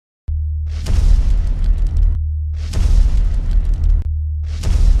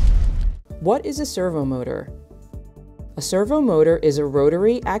What is a servo motor? A servo motor is a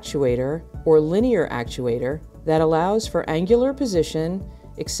rotary actuator or linear actuator that allows for angular position,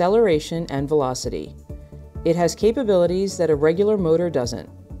 acceleration, and velocity. It has capabilities that a regular motor doesn't.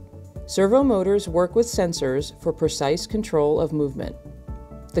 Servo motors work with sensors for precise control of movement.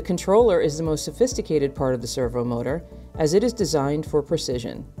 The controller is the most sophisticated part of the servo motor, as it is designed for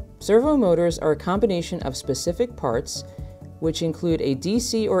precision. Servo motors are a combination of specific parts, which include a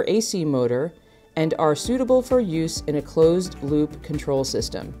DC or AC motor, and are suitable for use in a closed-loop control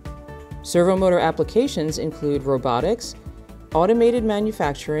system. Servo motor applications include robotics, automated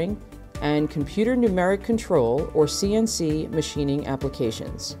manufacturing, and computer numeric control or CNC machining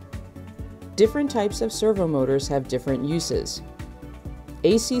applications. Different types of servo motors have different uses.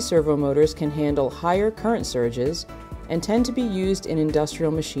 AC servo motors can handle higher current surges and tend to be used in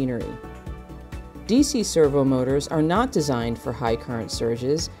industrial machinery. DC servo motors are not designed for high current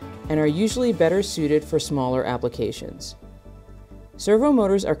surges and are usually better suited for smaller applications. Servo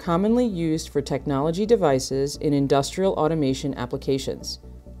motors are commonly used for technology devices in industrial automation applications.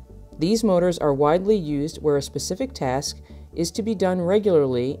 These motors are widely used where a specific task is to be done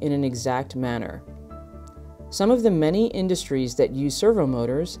regularly in an exact manner. Some of the many industries that use servo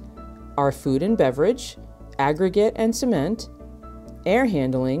motors are food and beverage, aggregate and cement, air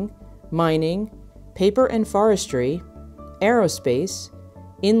handling, mining, paper and forestry, aerospace,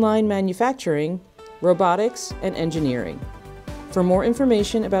 inline manufacturing, robotics, and engineering. For more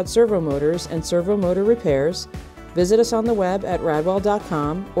information about servo motors and servo motor repairs, visit us on the web at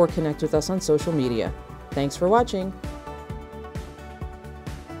radwell.com or connect with us on social media. Thanks for watching.